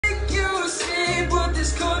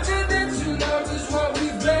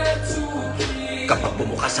Kapag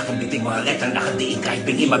bumukas sa kambiting mga letrang nakadiin kahit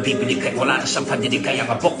bingi mabibili kahit wala na siyang pandinig kaya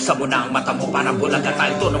nga buksan mo na ang mata mo parang bulag at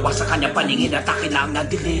tayo tunawa sa kanya paningin at akin lang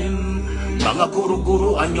nadilim. Mga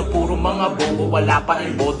guru-guruan nyo puro mga bobo wala pa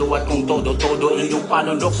rin bodo at kung todo-todo inyong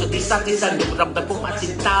panunok sa isa't-isa ramdam kong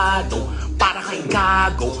asintado para kay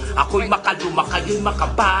gago ako'y makaluma kayo'y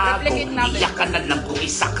makabago iyakan na lang kung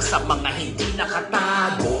isa ka sa mga hindi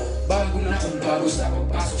nakatago. Bago na kung bago sa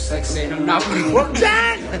pagpasok sa eksenang napin. Huwag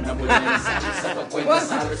dyan!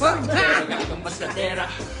 Huwag dyan!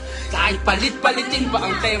 Kahit palit-palitin pa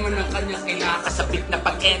ang tema ng kanyang kinakasabit na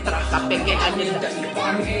pag-etra kapengean niya dahil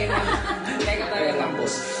pangheran. Teka tayo lang,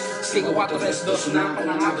 boss. Sigo 4 res 2 na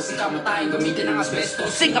panangabas si kamatayin gamitin ang asbestos.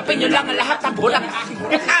 Singapin nyo lang ang lahat ng bulang aking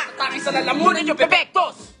tatangin sa lalamunan nyo,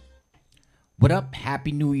 pepektos! What up?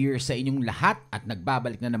 Happy New Year sa inyong lahat at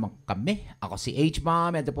nagbabalik na naman kami. Ako si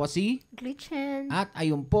HBOM, ito po si Glitchen. At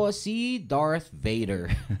ayun po si Darth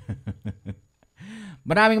Vader.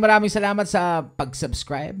 Maraming salamat sa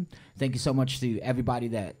pag-subscribe. Thank you so much to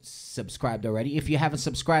everybody that subscribed already. If you haven't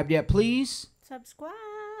subscribed yet, please subscribe.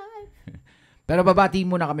 Pero babati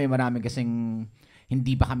muna kami, marami kasing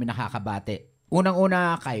hindi pa kami nakakabati.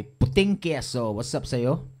 Unang-una kay Puting Queso. What's up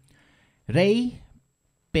sa'yo? Ray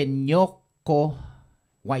Peñoco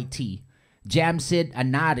YT, Jamsid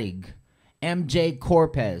Anarig, MJ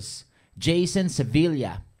Corpez, Jason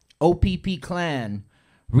Sevilla, OPP Clan,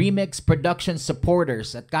 Remix Production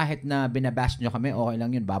Supporters, at kahit na binabash nyo kami, okay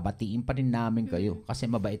lang yun, babatiin pa rin namin kayo kasi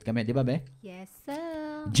mabait kami, di ba be? Yes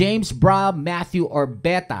sir. James Bra, Matthew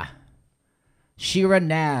Orbeta, Shira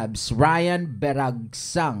Nabs, Ryan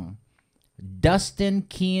Beragsang, Dustin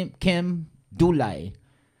Kim Dulay,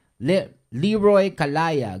 Leroy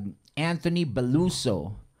Kalayag, Anthony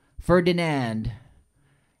Baluso, Ferdinand,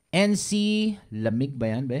 NC Lamig ba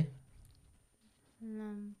yan be?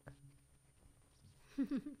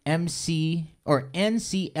 MC or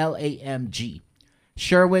NCLAMG,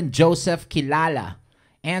 Sherwin Joseph Kilala,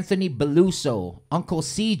 Anthony Beluso, Uncle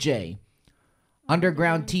CJ,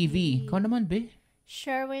 Underground TV. Ikaw naman, be?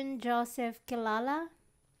 Sherwin Joseph Kilala,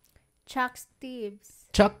 Chuck Tibbs.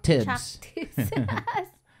 Chuck Tibbs.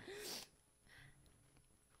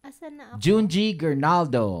 Asan na ako? Junji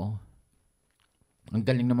Gernaldo. Ang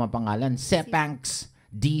galing naman pangalan. Sepanks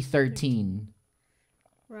D13.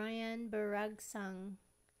 Ryan Baragsang.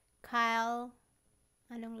 Kyle,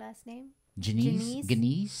 anong last name?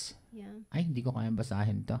 Janice? Yeah. Ay, hindi ko kayang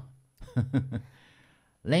basahin to.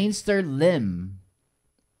 Leinster Lim.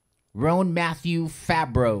 Ron Matthew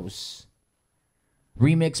Fabros.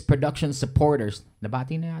 Remix Production Supporters.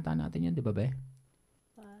 Nabati na yata natin yan, di ba be?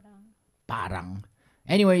 Parang.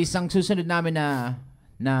 Anyways, ang susunod namin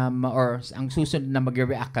ang susunod na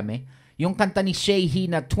mag-react kami, yung kanta ni SHEHYEE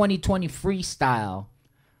na 2020 Freestyle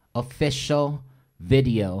official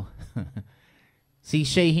video. Si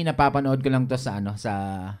SHEHYEE napapanood ko lang to sa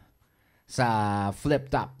sa Flip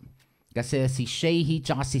Top. Kasi si SHEHYEE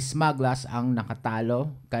tsaka si Smuglass ang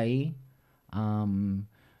nakatalo kay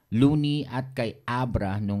Looney at kay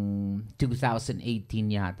Abra nung 2018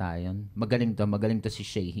 yata yun. Magaling to si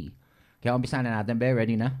SHEHYEE. Kaya umpisa na natin, be.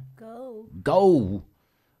 Ready na? Go! Go!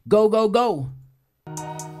 Go, go, go!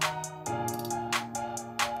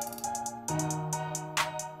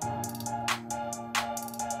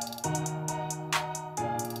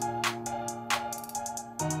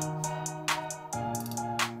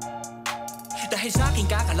 Dahil sa aking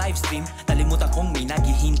kaka-livestream, nalimutan kong may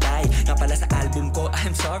naghihintay. Nga pala sa album ko,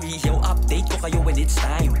 I'm sorry, yo, update ko kayo when it's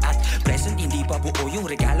time. At present, hindi pa buo yung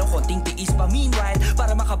regalo, konting tiis pa meanwhile.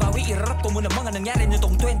 Para makabawi, irarap ko muna mga nangyari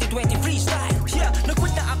nitong 2020 freestyle. Yeah,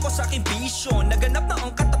 nag-quit na ako sa aking vision, naganap na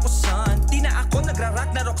ang katapusan. Di na ako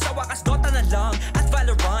nagra-Ragnarok, sa wakas Dota na lang at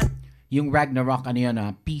Valorant. Yung Ragnarok, ano yun,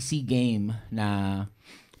 PC game na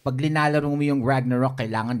pag linalaro mo yung Ragnarok,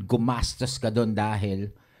 kailangan gumastos ka doon dahil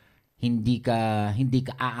hindi ka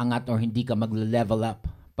aangat or hindi ka magle-level up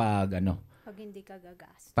pag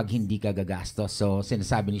hindi ka gagastos. So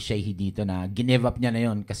sinasabi ni SHEHYEE dito na give up niya na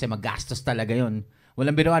yon kasi magastos talaga yon.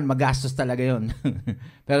 Walang biruan, magastos talaga yon.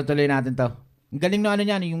 Pero tuloy natin to. Ang galing na ano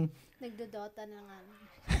niyan, yung nagdodota na nga.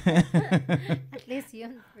 At least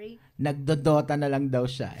yun free. Nagdodota na lang daw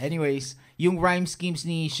siya. Anyways, yung rhyme schemes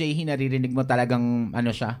ni SHEHYEE, naririnig mo talagang ano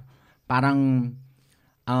siya, parang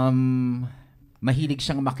mahilig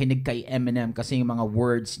siyang makinig kay Eminem kasi yung mga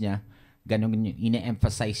words niya, ganun yung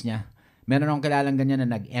ine-emphasize niya. Meron akong kilalang ganyan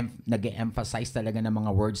na nag-emphasize talaga ng mga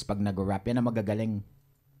words pag nag-rap. Yan ang magagaling.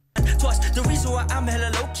 Twas the reason why I'm hella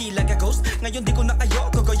low-key like a ghost. Ngayon di ko na kayo,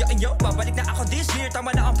 guguyain nyo. Babalik na ako this year, tama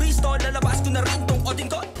na ang freestyle. Lalabas ko na rin tong odin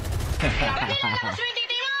ko.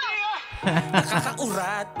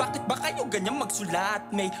 Nakakaurat, bakit ba kayo ganyan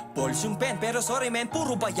magsulat? May balls yung pen, pero sorry men,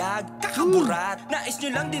 puro bayag. Kakaburat, nais nyo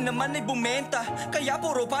lang din naman ay bumenta. Kaya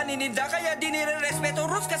puro paninida, kaya di nire-respeto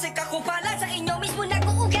rules. Kasi kakupalan sa inyo mismo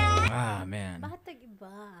nag-uugat. Ah, man. Bakit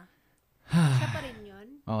nag-iba? Siya pa rin yun?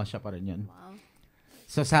 Oh, siya pa rin yun. Wow.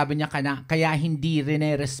 So sabi niya kaya hindi rin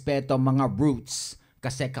respeto mga roots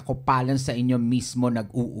kasi kakupalan sa inyo mismo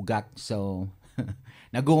nag-uugat. So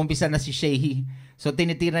nag-uumpisa na si SHEHYEE. So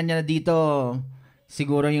tinitira niya na dito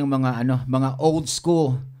siguro yung mga old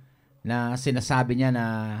school na sinasabi niya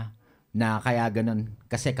na kaya ganun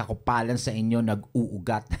kasi kakupalan sa inyo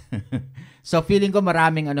nag-uugat. So feeling ko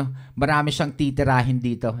marami siyang titirahin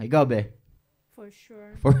dito. Ikaw be? For sure.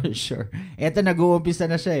 For sure. Eto nag-uumpisa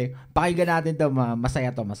na siya eh. Pakinggan natin to, masaya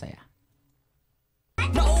to, masaya.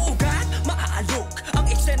 Nauugat, maaalok ang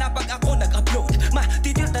eksena pag ako nag-upload.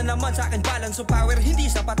 Matitil na naman sa akin balance of power, hindi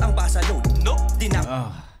sapat ang basa load. No, di na.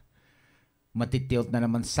 Matitilt na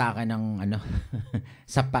naman sa akin ng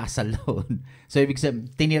sa basa load. So ibig sabihin,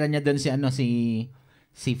 tinira niya doon si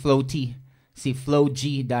Flo T. Si Flo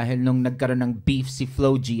G dahil nung nagkaroon ng beef si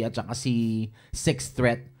Flo G at saka si Sixth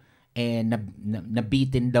Threat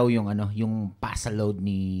nabitin daw yung basa load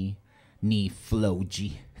ni Flo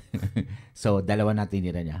G. So dalawa na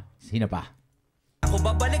tinira niya. Sino pa? Ako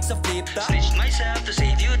babalik sa flip top. Switch myself to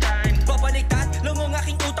save you time. Babaliktad lang ang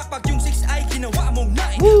aking utak pag yung 6 ay ginawa mong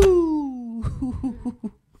 9. Woo!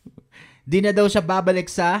 Di na daw siya babalik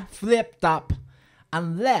sa flip top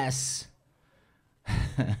unless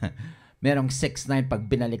merong 6'9 pag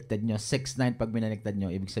binaliktad nyo. 6'9 pag binaliktad nyo,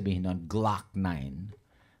 ibig sabihin nun, Glock 9.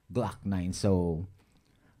 Glock 9. So,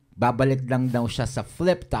 babalik lang daw siya sa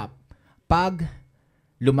flip top pag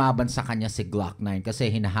lumaban sa kanya si Glock 9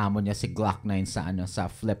 kasi hinahamon niya si Glock 9 sa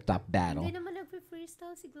flip top battle. Hindi naman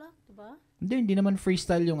nag-freestyle si Glock, diba? Hindi naman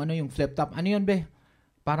freestyle yung flip top. Ano yun be?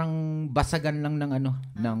 Parang basagan lang ng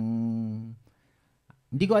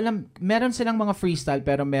hindi ko alam. Meron silang mga freestyle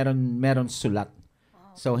pero meron sulat.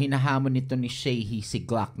 So hinahamon nito ni SHEHYEE si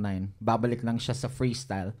Glock 9. Babalik lang siya sa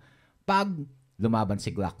freestyle pag lumaban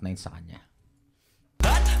si Glock 9 sa kanya.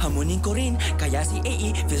 At hamunin ko rin, kaya si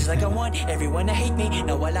AE feels like I want everyone to hate me.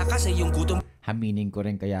 Nawala kasi yung gutom. Hamunin ko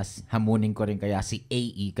rin kaya si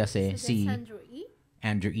AE kasi So si that's Andrew E?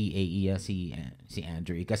 Andrew E. AE si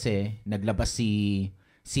Andrew E. Kasi naglabas si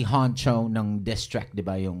Honcho ng diss track, 'di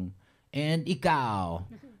ba, yung and ikaw.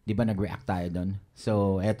 'Di ba nag-react tayo doon?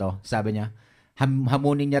 So eto, sabi niya,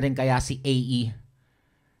 hamunin niya rin kaya si AE.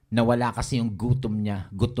 Nawala kasi yung gutom niya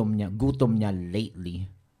lately.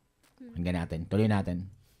 Hanggang natin. Tuloy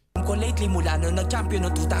natin. Ko lately mula nung nag-champion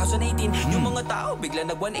noong 2018. Yung mga tao bigla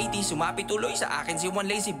nag-180. Sumapit tuloy sa akin si One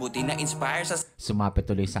Lazy. Buti na inspire sa... Sumapit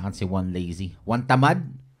tuloy sa akin si One Lazy. One tamad?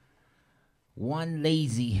 One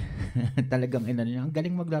Lazy. Talagang niya. Ang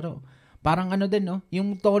galing maglaro. Parang din, no?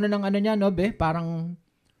 Yung tono ng niya, no, be? Parang...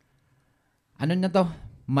 na to?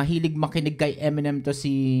 Mahilig makinig kay Eminem to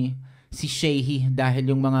si SHEHYEE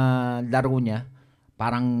dahil yung mga laro niya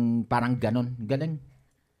parang ganon. Galing.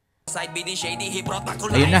 Side B ni Shady, he brought back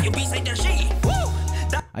to life. Ayun na. Yung B-side there, Shady.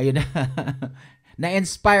 Ayun na.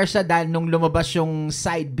 Na-inspire siya dahil nung lumabas yung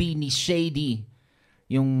side B ni SHEHYEE.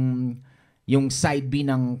 Yung side B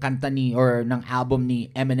ng kanta or ng album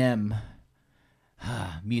ni Eminem.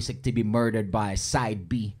 Music to be murdered by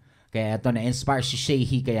side B. Kaya ito na-inspire si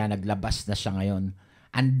SHEHYEE kaya naglabas na siya ngayon.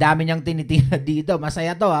 Ang dami niyang tinitira dito.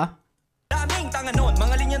 Masaya to, ha? Daming tanga nun,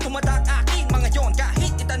 mga linyang tumatak akin, mga yon.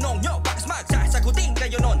 Kahit itanong nyo, bakit magsasagutin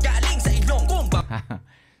kayo nun, galing sa ilong kumba.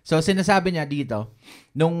 So, sinasabi niya dito,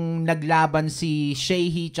 nung naglaban si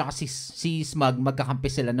SHEHYEE tsaka si Smug, magkakampi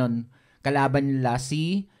sila nun. Kalaban nila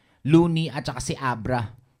si Looney at tsaka si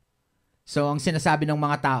Abra. So, ang sinasabi ng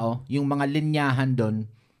mga tao, yung mga linyahan doon,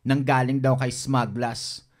 nanggaling daw kay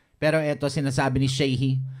Smuglass. Pero eto, sinasabi ni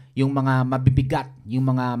SHEHYEE, yung mga mabibigat,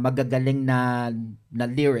 yung mga magagaling na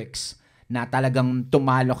lyrics na talagang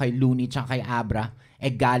tumalo kay Looney tsaka kay Abra,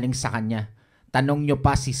 galing sa kanya. Tanong nyo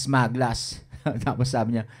pa si Smuglass. Tapos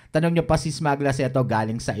sabi niya, tanong nyo pa si Smuglass, eto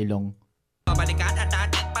galing sa ilong. Babalikan at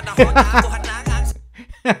ating panahon na buhat lang ang...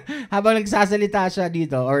 Habang nagsasalita siya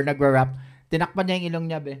dito or nagwa-rap, tinakpan niya yung ilong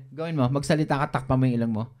niya, be. Gawin mo, magsalita ka, takpan mo yung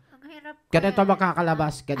ilong mo. Ang hirap ko. Ganito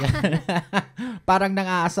makakalabas. Parang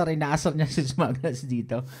inaasar niya si Smuglass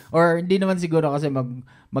dito. Or hindi naman siguro kasi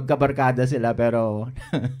magkabarkada sila, pero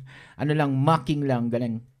mocking lang,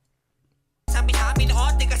 galing. Sabi-sabi ni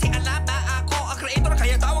Ote kasi alam na ako ang creator,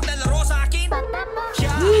 kaya tawag na laro sa akin.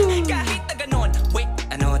 Yeah, kahit na ganon. Wait,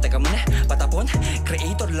 teka muna, patapon.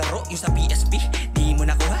 Creator laro yung sa PSP, di mo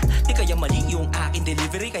nakuha. Di kaya mali yung aking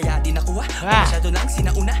delivery, kaya di nakuha. Masyado lang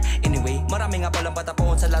sinauna. Anyway, marami nga palang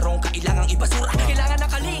patapon sa larong kailangang ibasura. Kailangan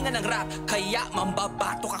nakalingan kailangan ng rap, kaya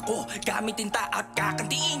mambabatok ako. Gamit tinta at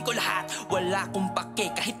kakantiin ko lahat. Wala kong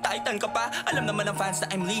pake kahit titan ka pa. Alam naman ng fans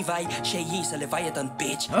na I'm Levi, SHEHYEE sa Leviathan,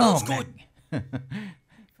 bitch. Oh, man.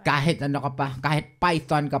 Kahit ano ka pa, kahit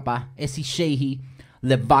Python ka pa, si SHEHYEE,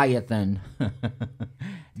 Leviathan.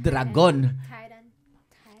 Dragon. Titan.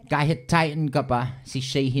 Kahit Titan ka pa, si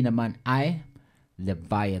SHEHYEE naman ay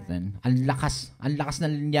Leviathan. Ang lakas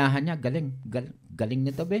ng linyahan niya. Galing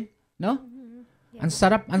nito, be. No? Yeah.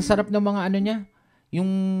 Ang sarap ng mga ano niya. Yung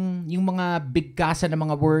mga bigkasa ng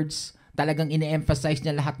mga words, talagang ine-emphasize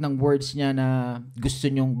niya lahat ng words niya na gusto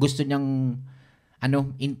niyang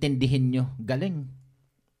intindihin niyo. Galing.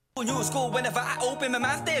 New school whenever I open my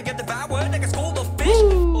mouth, they get devoured like a school of fish.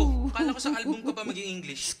 Oh, kala ko sa album ka pa maging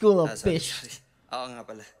English. School of Sorry. Fish. Oo nga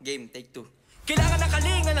pala. Game, take 2. Kailangan ng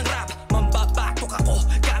kalinga ng rap, mambabatok ako.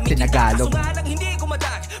 Gamit Tinagalog. kaso nga lang hindi ko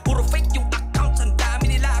madag. Puro fake yung accounts, ang dami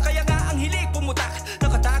nila. Kaya nga ang hilig pumutak.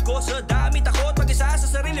 Nakatago sa dami, takot mag-isa sa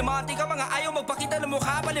sarili. Manti ka mga ayaw magpakita ng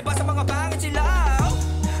mukha. Palibas sa mga pangit sila.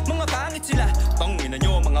 Mga pangit sila. Tangina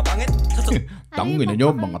nyo, mga pangit. Tangina nyo,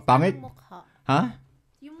 mga pangit. Ha?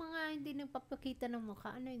 Yung mga hindi nagpapakita ng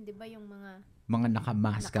mukha, ano yun, di ba yung Mga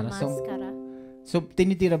nakamaskara. nakamaskara? So,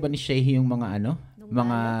 tinitira ba ni SHEHYEE yung mga Nung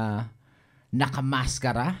mga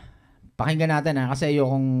nakamaskara? Pakinggan natin kasi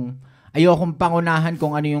ayokong pangunahan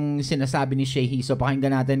kung ano yung sinasabi ni SHEHYEE. So,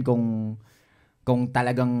 pakinggan natin kung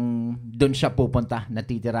talagang doon siya pupunta,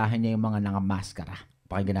 natitirahan niya yung mga nakamaskara.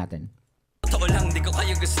 Pakinggan natin. Totoo lang, di ko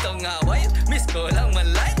kayo gustong away. Miss ko lang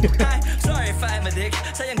man-like. Sorry if I'm a dick.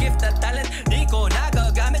 Sayang gift at talent, di ko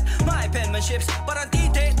nagagamit. My penmanships, parang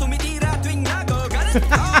tite, tumitira tuwing nagagalit.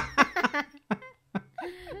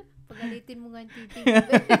 Pagalitin mo nga yung titi.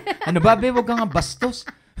 Ano ba, be? Huwag ka nga bastos.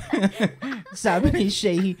 Sabi ni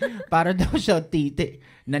SHEHYEE, para daw siya titi.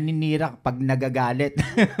 Naninira pag nagagalit.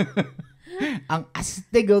 Ang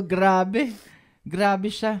astig, oh. Grabe. Grabe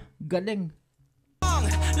siya. Galing.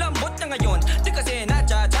 Lambot na ngayon, di kasi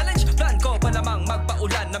na-challenge. Plan ko pa namang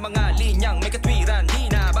magpaulan ng mga linyang may katwiran. Di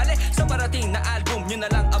na bale, sa parating na album, yun na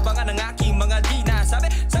lang abangan ng aking mga di na sabi.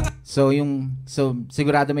 So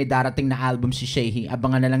sigurado may darating na album si SHEHYEE.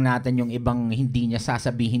 Abangan na lang natin yung ibang hindi niya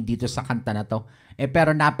sasabihin dito sa kanta na to.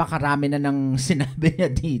 Pero napakarami na ng sinabi niya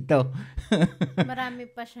dito. Marami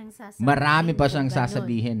pa siyang sasabihin. Marami pa siyang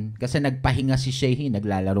sasabihin. Kasi nagpahinga si SHEHYEE.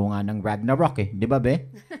 Naglalaro nga ng Ragnarok eh. Di ba, be?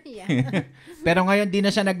 Yeah. Pero ngayon di na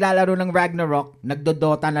siya naglalaro ng Ragnarok.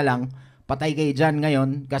 Nagdodota na lang. Patay kayo dyan ngayon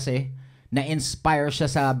kasi na-inspire siya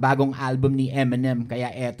sa bagong album ni Eminem. Kaya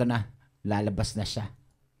eto na. Lalabas na siya.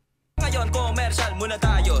 Ngayon, commercial muna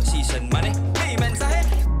tayo. Season money, may mensahe.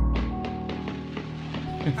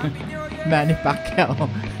 Happy New Year! Manny Pacquiao.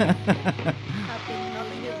 Happy New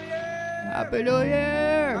Year. Happy New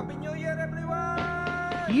Year! Happy New Year, everyone!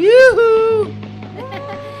 Yoo-hoo!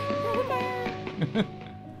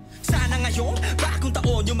 Sana ngayon, bagong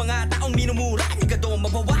taon, yung mga taong minumura ni Gado,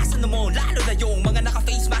 mabawasan mo, lalo na yung mga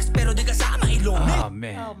naka-face mask pero di kasama ilong. Oh,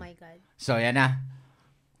 man. Oh my God. So, yan na.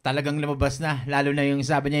 Talagang lumabas na. Lalo na yung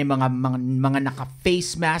sabi niya, yung mga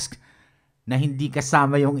naka-face mask na hindi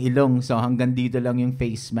kasama yung ilong. So, hanggang dito lang yung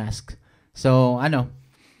face mask. So, ang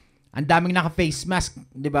daming naka-face mask,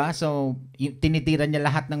 di ba? So, tinitira niya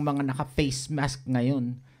lahat ng mga naka-face mask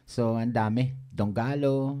ngayon. So, ang dami.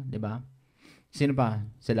 Donggalo, di ba? Sino pa?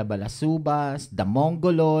 Sila Balasubas, The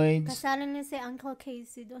Mongoloids. Kasala na si Uncle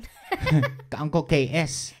Casey doon. Uncle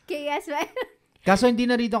KS. KS ba? Kaso hindi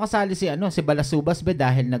na rito kasali si Balasubas ba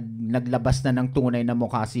dahil naglabas na ng tunay na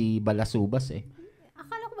mukha si Balasubas eh.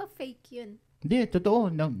 Akala ko ba fake yun? Hindi, totoo.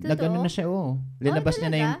 Nag-ano na siya, oh. Linabas niya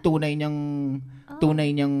na yung tunay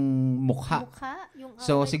niyang mukha. Yung,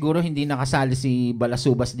 So, siguro hindi nakasali si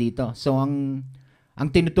Balasubas dito. So, ang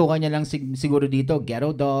tinutukan niya lang siguro dito, Ghetto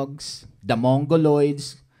Dogs, The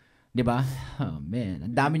Mongoloids, di ba? Oh, man.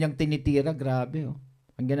 Ang dami niyang tinitira. Grabe, oh.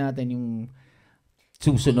 Hanggang natin yung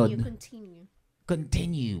susunod.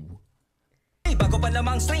 Continue. Hey, bago pa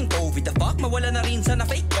lamang strain, COVID the fuck, mawala na rin sa na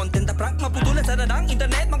fake content na prank, maputulan sana ng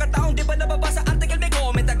internet, mga taong di ba nababasa article may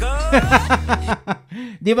comment agad?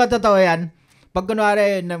 Di ba totoo yan? Pag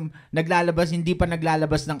kunwari hindi pa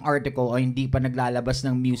naglalabas ng article o hindi pa naglalabas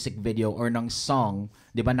ng music video or ng song,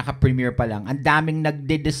 di ba naka-premiere pa lang, ang daming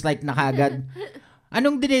nagdi-dislike na kagad.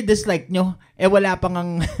 Anong dinidislike nyo? Wala pang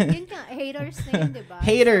ang... Yun nga, haters na yun, di ba?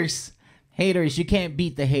 Haters, you can't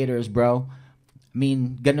beat the haters, bro. I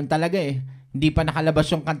mean, ganun talaga eh. Hindi pa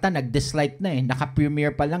nakalabas yung kanta, nag-dislike na eh.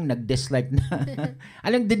 Naka-premiere pa lang, nag-dislike na.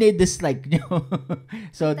 Anong dinidislike nyo?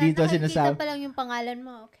 So, dito sinasabi... Nakikita pa lang yung pangalan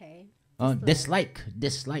mo, okay. Oh, dislike.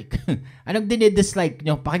 Anong dinidislike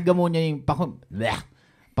nyo? Pakinggan mo nyo yung...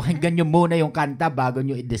 Pakinggan nyo muna yung kanta bago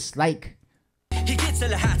nyo i-dislike. Higit sa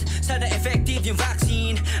lahat, sana effective yung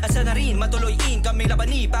vaccine. At sana rin matuloyin kaming laban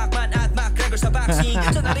ni Pacman at McGregor sa vaccine.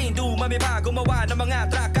 Sana rin dumami pa gumawa ng mga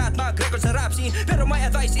track at mag-record sa rap scene. Pero my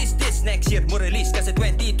advice is this, next year mo release kasi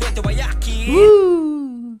 2020 wayakin.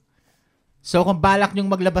 Woo! So kung balak nyong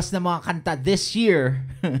maglabas ng mga kanta this year,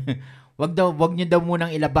 wag nyo daw munang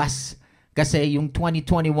ilabas kasi yung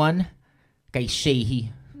 2021 kay SHEHYEE.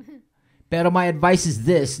 Pero my advice is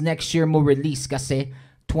this, next year mo release kasi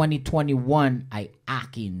 2021 ay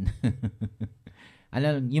akin.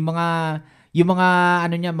 Ano, yung mga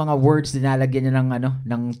ano niya, mga words dinalagyan niya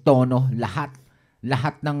ng tono,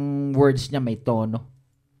 lahat ng words niya may tono.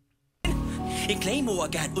 I-claim mo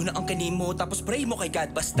agad, una ang kanin mo, tapos pray mo kay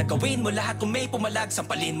God. Basta gawin mo lahat kung may pumalag,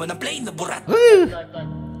 sampalin mo ng plain na burat.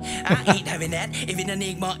 I ain't having that, even an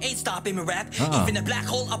enigma ain't stopping me rap. Even a black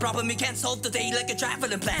hole, a problem you can't solve today like a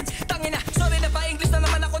traveling plant. Tangina, sorry na pa, English na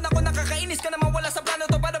naman ako, nakakainis ka naman, wala sa plano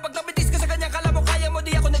to. Para pag nabitis ka sa kanya, kala mo kaya mo,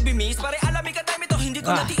 di ako nagbimis. Pare alamin ka time ito, hindi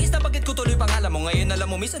ko natiis na bagit ko tuloy pangalan mo. Ngayon alam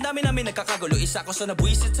mo, miss, ang dami namin nagkakagulo. Isa ko sa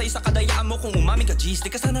nabuisit sa isa kadayaan mo, kung umamin ka G's, di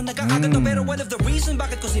ka sana nagkakaganto. Pero one of the reason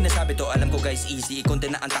bakit ko sinasabi to, alam ko guys, easy,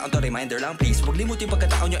 i-content na ang taon to, reminder lang please. Huwag limutin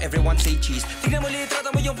pagkataon nyo, everyone say cheese. Tignan mo litrata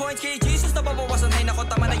mo yung points kay Jesus, nababawasan, hay nako,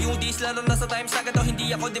 tama na yung D's. Lalo na sa times na ganito,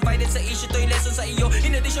 hindi ako divided sa issue, to yung lesson sa iyo.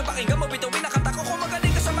 In addition, pakinggan mo, bituin nakanta ko, kung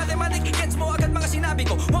magaling ka sa mathematics, gets mo agad mga sinabi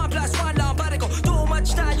ko. 1 plus 1 lang pare ko, too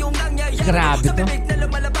much na yung nangyayari. Grabe sa to. bibig na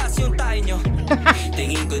lumalabas yung tayo nyo.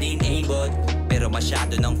 Tingin ko din aimbot, pero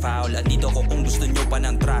masyado ng foul. At dito ko kung gusto nyo pa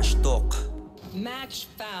ng trash talk. Match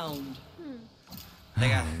found.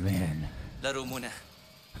 Teka, Man. laro muna.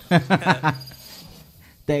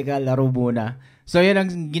 Teka, laro muna. So, yun ang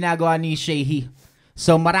ginagawa ni SHEHYEE.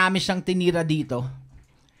 So, marami siyang tinira dito.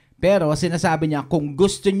 Pero, sinasabi niya, kung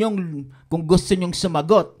gusto nyong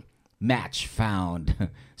sumagot, match found.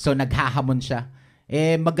 So, naghahamon siya.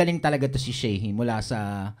 Magaling talaga to si SHEHYEE mula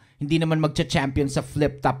sa, hindi naman magcha-champion sa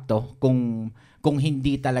flip-top to kung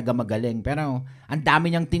hindi talaga magaling. Pero, ang dami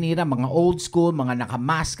niyang tinira, mga old school, mga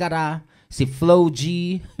nakamaskara, si Flo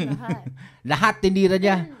G. Lahat tinira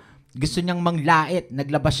niya. Gusto niyang manglait.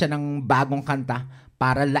 Naglabas siya ng bagong kanta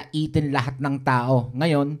para laitin lahat ng tao.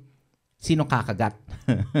 Ngayon, sino kakagat?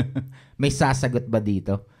 May sasagot ba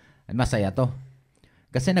dito? Masaya to.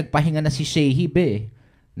 Kasi nagpahinga na si SHEHYEE be.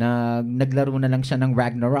 Naglaro na lang siya ng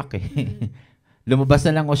Ragnarok eh. lumabas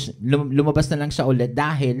na lang siya ulit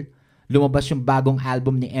dahil lumabas yung bagong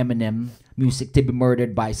album ni Eminem, Music to be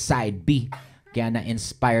Murdered by Side B. Kaya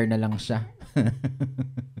na-inspire na lang siya.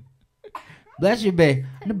 Bless you, be.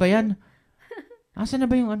 Ano ba yan? Asa na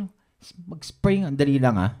ba yung ano? Mag-spray nga. Dali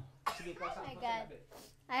lang, ah. Oh my God.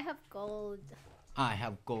 I have cold. I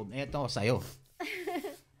have cold. Eto, sa'yo.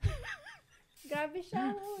 Grabe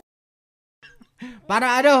siya.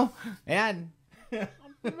 Para ano? Ayan.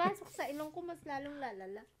 Ang pumasok sa ilong ko, mas lalong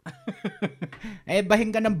lalala.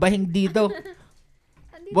 Bahing ka ng bahing dito.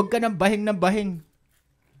 Andito. Huwag ka ng bahing.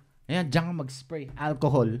 Ayan, diyan ka mag-spray.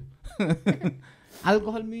 Alcohol.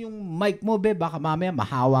 Alcohol mo yung mic mo, be. Baka mamaya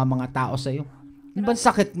mahawa mga tao sa'yo. Ano bang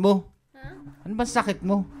sakit mo? Ha? Ano bang sakit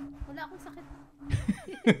mo? Wala akong sakit.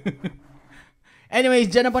 Anyways,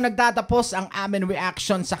 dyan na po nagtatapos ang aming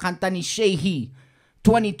reaction sa kanta ni SHEHYEE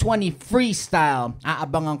 2020 Freestyle.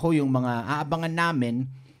 Aabangan namin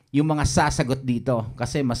yung mga sasagot dito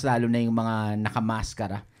kasi mas lalo na yung mga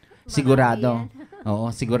nakamaskara. Sigurado.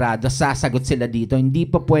 Oo, sigurado sasagot sila dito. Hindi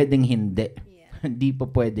pa pwedeng hindi. Hindi pa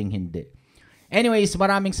pwedeng hindi. Anyways,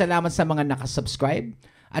 maraming salamat sa mga nakasubscribe.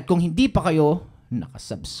 At kung hindi pa kayo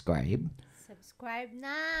nakasubscribe,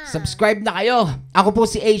 subscribe na kayo. Ako po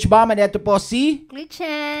si HBOM and ito po si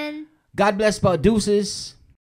Glichen. God bless po. Deuces.